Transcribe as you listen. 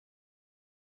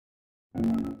You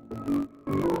want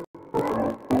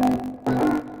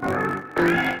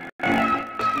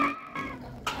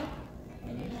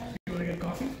to get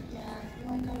coffee? Yeah. You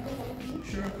want to come get coffee?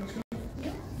 Sure, let's go.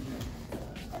 Yeah.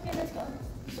 Okay, let's go.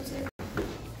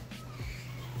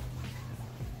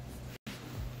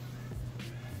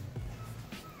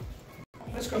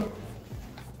 Let's go.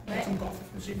 Get some coffee.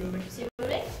 We'll see you building. See you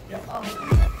building? Yeah. Oh.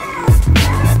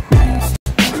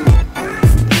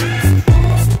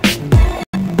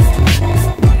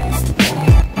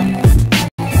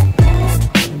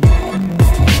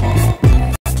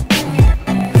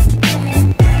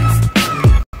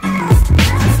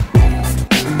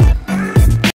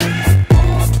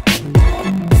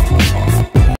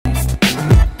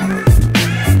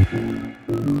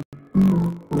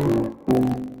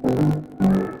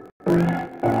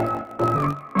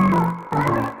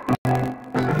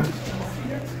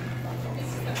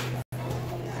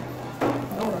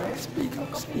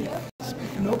 Speak.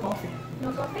 No coffee.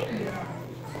 No coffee? Yeah.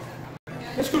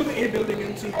 Let's go to the A building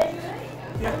and see. Yeah.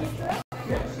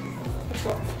 Yeah. Let's go.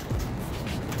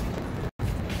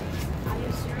 Are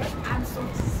you serious? I'm so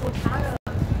tired.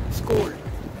 It's cold.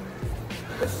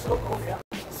 It's so cold, yeah.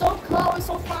 So close,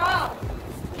 so far.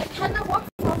 I cannot walk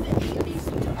from the evening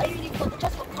to evening for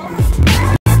just for coffee.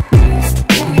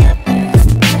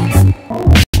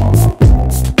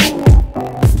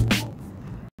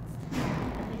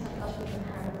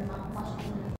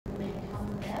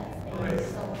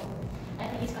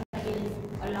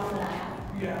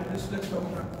 Yeah, let's go.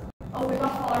 Oh, we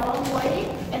got for a long way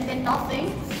and then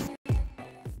nothing.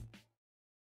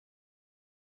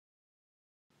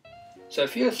 So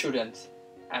if you're students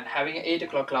and having an 8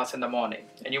 o'clock class in the morning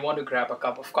and you want to grab a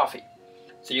cup of coffee,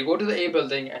 so you go to the A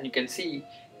building and you can see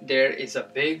there is a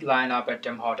big lineup at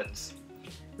Tim Hortons,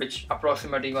 which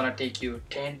approximately gonna take you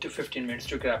 10 to 15 minutes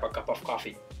to grab a cup of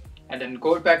coffee, and then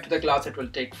go back to the class. It will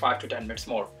take 5 to 10 minutes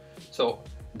more. So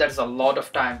there's a lot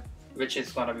of time which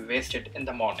is gonna be wasted in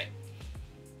the morning.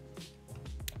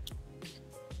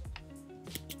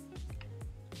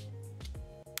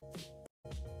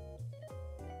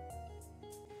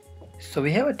 So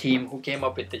we have a team who came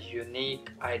up with a unique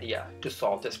idea to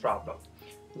solve this problem.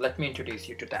 Let me introduce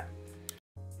you to them.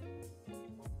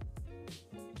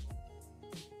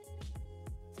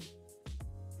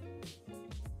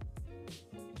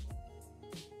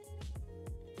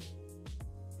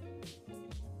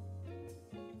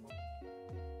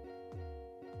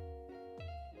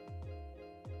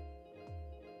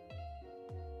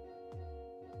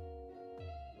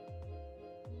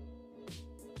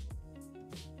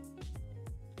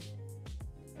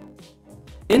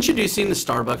 Introducing the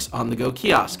Starbucks on-the-go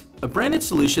kiosk, a branded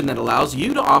solution that allows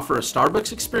you to offer a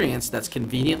Starbucks experience that's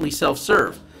conveniently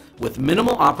self-serve, with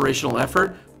minimal operational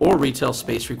effort or retail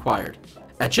space required.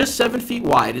 At just 7 feet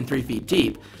wide and 3 feet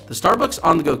deep, the Starbucks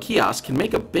on-the-go kiosk can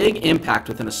make a big impact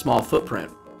within a small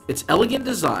footprint. Its elegant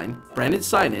design, branded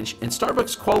signage, and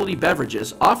Starbucks quality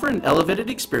beverages offer an elevated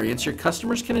experience your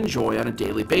customers can enjoy on a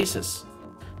daily basis.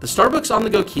 The Starbucks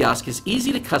on-the-go kiosk is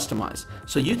easy to customize,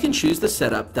 so you can choose the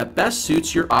setup that best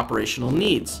suits your operational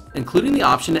needs, including the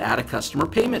option to add a customer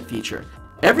payment feature.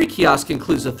 Every kiosk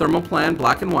includes a Thermoplan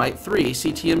Black and White 3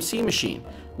 CTMC machine,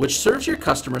 which serves your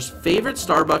customers' favorite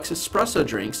Starbucks espresso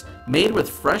drinks made with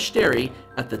fresh dairy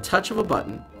at the touch of a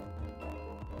button.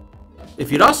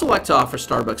 If you'd also like to offer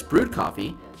Starbucks brewed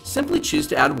coffee, simply choose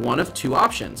to add one of two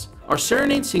options: our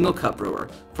Serenade single cup brewer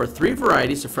for 3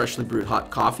 varieties of freshly brewed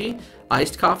hot coffee,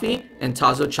 iced coffee, and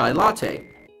Tazo chai latte,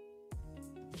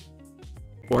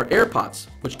 or AirPots,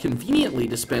 which conveniently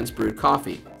dispense brewed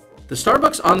coffee. The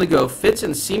Starbucks on-the-go fits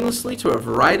in seamlessly to a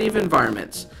variety of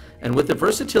environments, and with the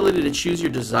versatility to choose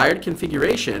your desired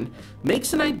configuration,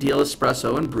 makes an ideal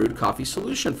espresso and brewed coffee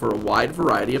solution for a wide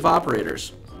variety of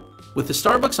operators. With the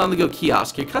Starbucks on-the-go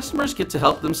kiosk, your customers get to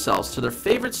help themselves to their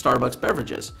favorite Starbucks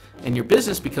beverages, and your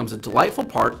business becomes a delightful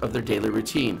part of their daily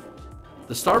routine.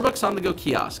 The Starbucks on-the-go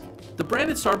kiosk, the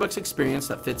branded Starbucks experience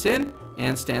that fits in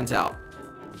and stands out.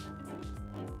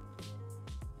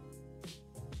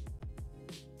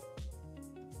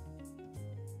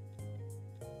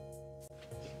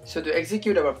 So to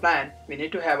execute our plan, we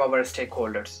need to have our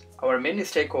stakeholders. Our main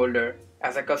stakeholder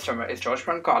as a customer is George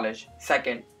Brown College.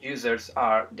 Second, users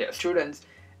are their students.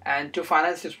 And to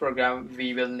finance this program,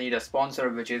 we will need a sponsor,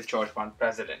 which is George Brown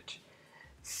President.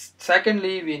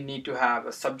 Secondly, we need to have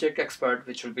a subject expert,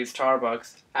 which will be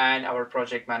Starbucks, and our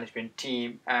project management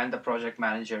team and the project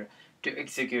manager to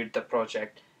execute the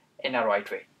project in a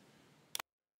right way.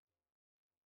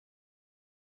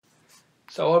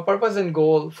 So our purpose and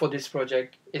goal for this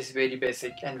project is very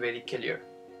basic and very clear.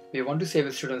 We want to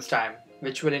save students time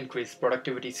which will increase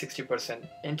productivity 60%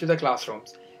 into the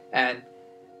classrooms, and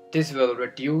this will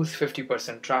reduce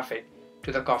 50% traffic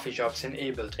to the coffee shops in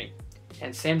A building.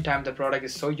 And same time, the product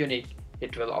is so unique,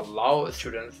 it will allow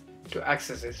students to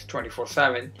access it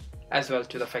 24/7 as well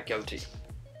to the faculty.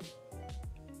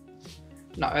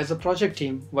 Now, as a project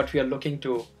team, what we are looking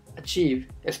to achieve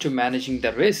is to managing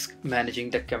the risk, managing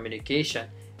the communication,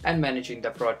 and managing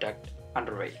the product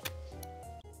underway.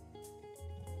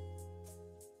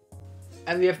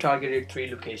 And we have targeted 3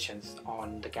 locations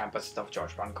on the campus of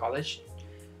George Brown College,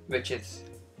 which is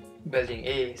Building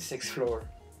A, 6th floor,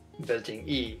 Building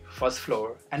E, 1st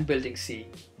floor, and Building C,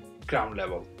 ground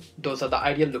level. Those are the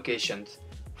ideal locations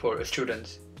for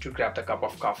students to grab the cup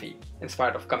of coffee in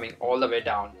spite of coming all the way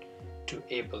down to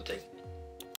A building.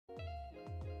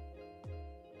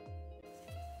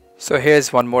 So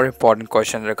here's one more important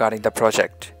question regarding the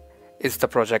project. Is the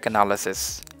project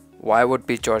analysis. Why would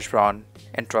be George Brown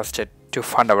interested to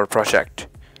fund our project?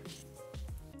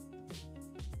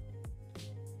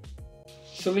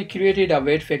 So we created a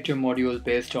weight factor module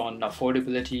based on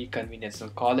affordability, convenience,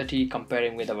 and quality,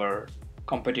 comparing with our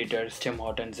competitors Tim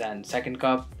Hortons and Second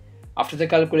Cup. After the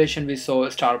calculation, we saw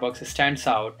Starbucks stands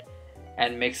out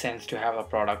and makes sense to have a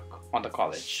product on the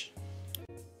college.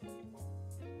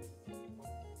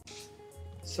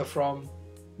 So from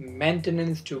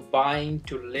maintenance to buying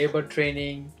to labor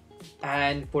training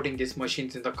and putting these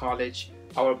machines in the college,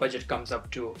 our budget comes up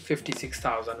to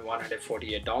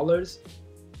 $56,148,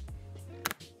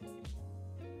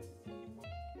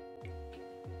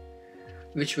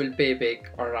 which will pay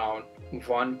back around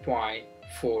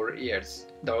 1.4 years.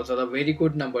 Those are the very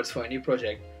good numbers for any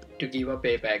project to give a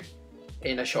payback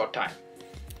in a short time.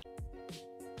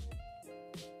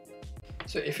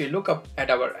 So if you look up at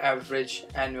our average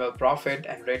annual profit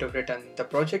and rate of return, the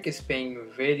project is paying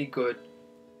very good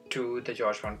to the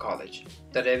George Brown College.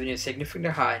 The revenue is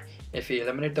significantly high if we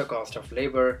eliminate the cost of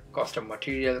labor, cost of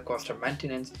material, cost of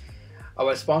maintenance.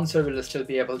 Our sponsor will still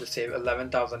be able to save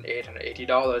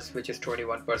 $11,880, which is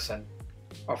 21%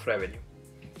 of revenue.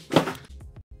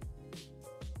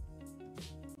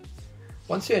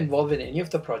 Once you're involved in any of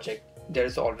the project, there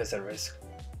is always a risk.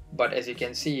 But as you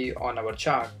can see on our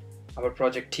chart, our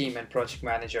project team and project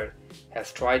manager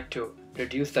has tried to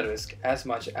reduce the risk as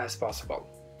much as possible.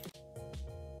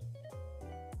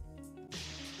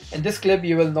 In this clip,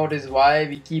 you will notice why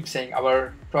we keep saying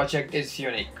our project is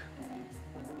unique.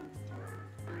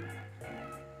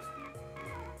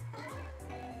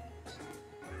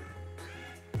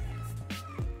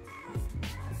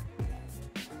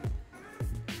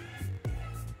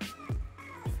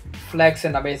 Flex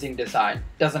and amazing design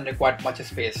doesn't require much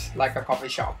space like a coffee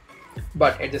shop,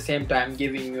 but at the same time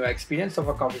giving you an experience of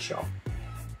a coffee shop.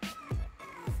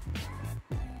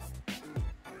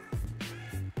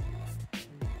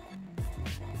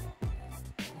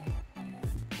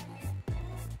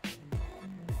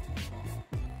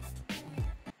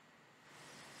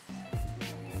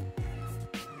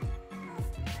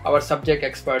 Our subject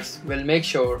experts will make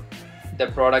sure the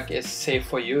product is safe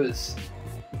for use,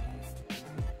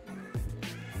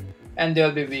 and there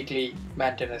will be weekly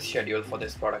maintenance schedule for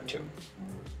this product too.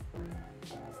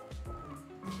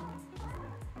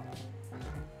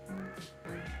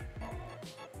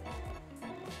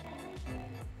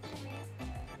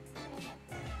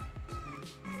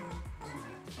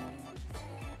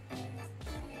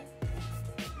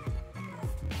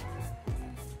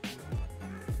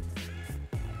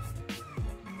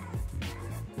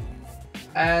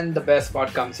 And the best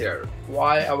part comes here,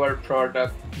 why our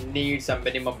product needs a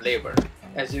minimum labor.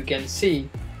 As you can see,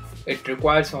 it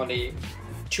requires only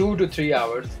 2 to 3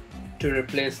 hours to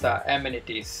replace the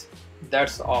amenities.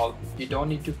 That's all. You don't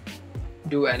need to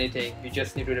do anything, you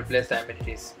just need to replace the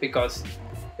amenities, because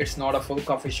it's not a full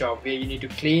coffee shop where you need to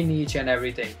clean each and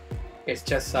everything. It's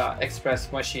just an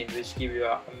express machine which gives you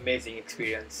an amazing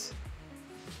experience.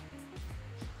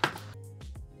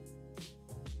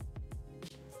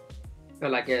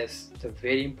 Well, I guess the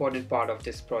very important part of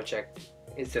this project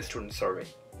is the student survey.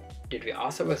 Did we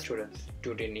ask our students,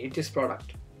 do they need this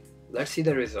product? Let's see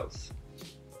the results.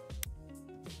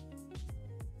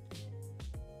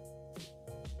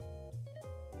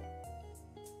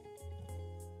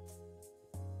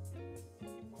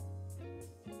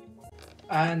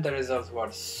 And the results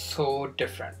were so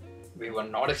different. We were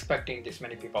not expecting this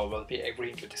many people will be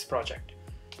agreeing to this project.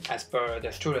 As per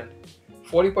the student,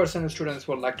 40% of students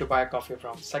would like to buy a coffee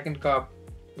from Second Cup,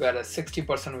 whereas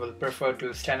 60% will prefer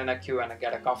to stand in a queue and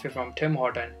get a coffee from Tim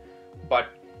Horton, but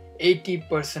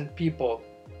 80% people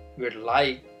would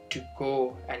like to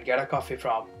go and get a coffee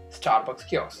from Starbucks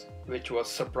Kiosk, which was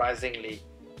surprisingly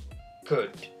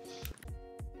good.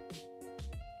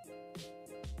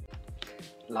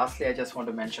 Lastly, I just want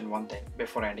to mention one thing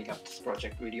before ending up this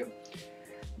project video.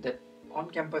 The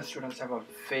on-campus students have a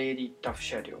very tough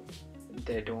schedule.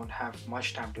 They don't have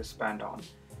much time to spend on.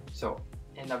 So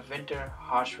in the winter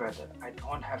harsh weather, I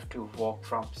don't have to walk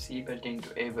from C building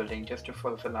to A building just to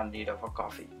fulfill our need of a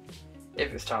coffee.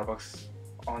 If Starbucks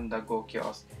on the Go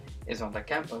Kiosk is on the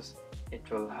campus, it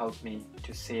will help me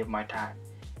to save my time.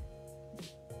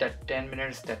 That 10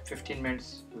 minutes, that 15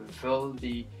 minutes will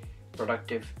be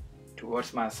productive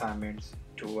towards my assignments,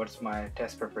 towards my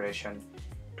test preparation,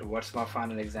 towards my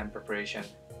final exam preparation,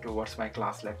 towards my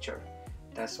class lecture.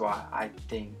 That's why I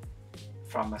think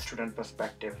from a student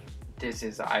perspective, this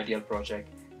is the ideal project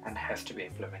and has to be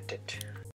implemented.